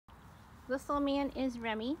This little man is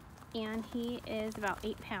Remy, and he is about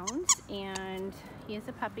 8 pounds, and he is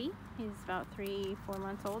a puppy. He's about 3-4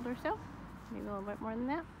 months old or so, maybe a little bit more than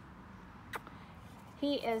that.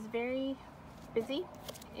 He is very busy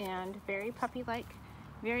and very puppy-like,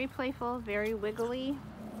 very playful, very wiggly.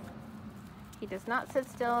 He does not sit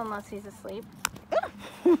still unless he's asleep.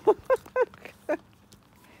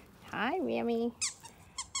 Hi, Remy.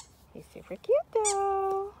 He's super cute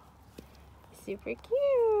though. Super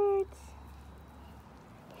cute.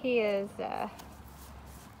 He is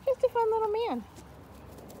just a fun little man.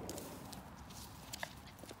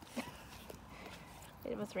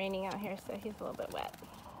 It was raining out here, so he's a little bit wet.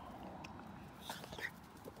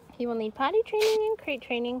 He will need potty training and crate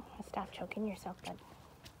training. Stop choking yourself, bud.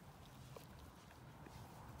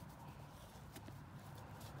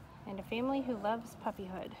 And a family who loves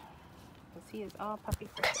puppyhood, because he is all puppy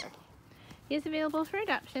for sure. He is available for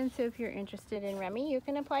adoption, so if you're interested in Remy, you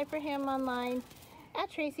can apply for him online at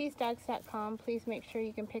tracysdogs.com. Please make sure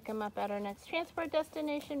you can pick him up at our next transport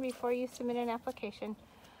destination before you submit an application.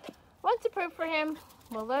 Once approved for him,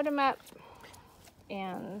 we'll load him up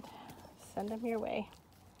and send him your way.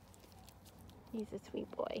 He's a sweet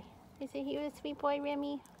boy. Isn't he a sweet boy,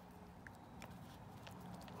 Remy?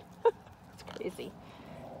 It's crazy.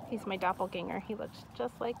 He's my doppelganger. He looks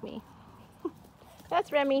just like me.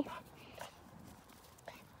 That's Remy.